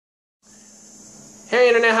Hey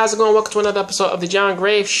Internet, how's it going? Welcome to another episode of the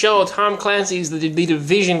Jongravesshow. Tom Clancy's The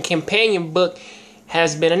Division companion book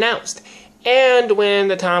has been announced. And when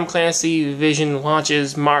the Tom Clancy Division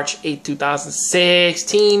launches March 8,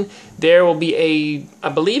 2016, there will be I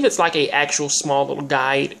believe it's like a actual small little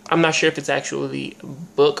guide. I'm not sure if it's actually a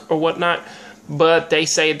book or whatnot, but they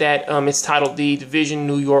say that it's titled The Division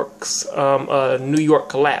New York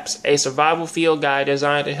Collapse, a survival field guide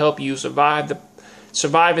designed to help you survive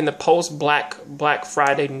in the post-Black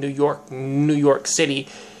Friday New York City,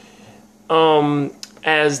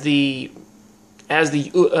 as the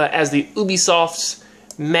Ubisoft's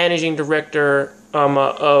managing director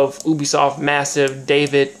of Ubisoft Massive,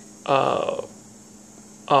 David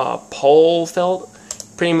Polfeld,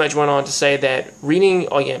 pretty much went on to say that reading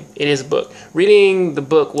the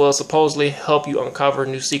book will supposedly help you uncover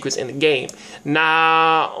new secrets in the game.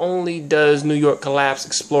 Not only does New York Collapse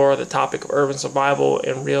explore the topic of urban survival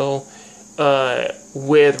and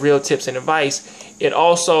with real tips and advice, it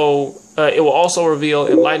will also reveal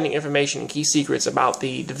enlightening information and key secrets about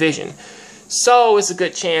the Division. So it's a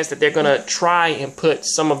good chance that they're gonna try and put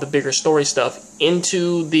some of the bigger story stuff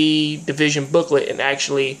into the Division booklet and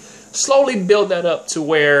actually slowly build that up to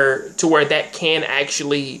where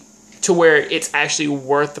it's actually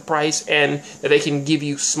worth the price, and that they can give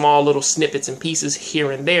you small little snippets and pieces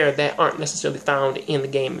here and there that aren't necessarily found in the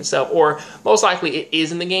game itself, or most likely it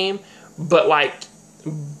is in the game, but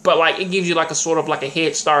it gives you like a sort of like a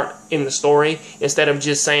head start in the story, instead of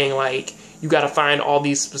just saying like you got to find all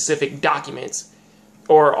these specific documents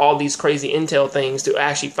or all these crazy intel things to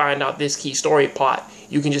actually find out this key story plot.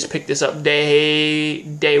 You can just pick this up day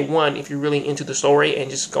one if you're really into the story, and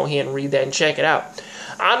just go ahead and read that and check it out.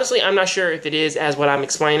 Honestly, I'm not sure if it is as what I'm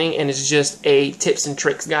explaining and it's just a tips and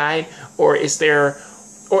tricks guide, or it's their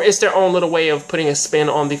own little way of putting a spin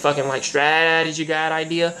on the fucking like strategy guide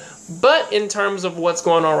idea. But in terms of what's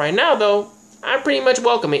going on right now, though, I pretty much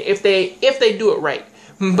welcome it if they do it right.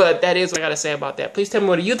 But that is what I gotta say about that. Please tell me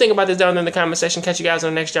what you think about this down there in the comment section. Catch you guys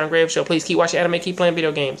on the next Jongravesshow. Please keep watching anime, keep playing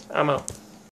video games. I'm out.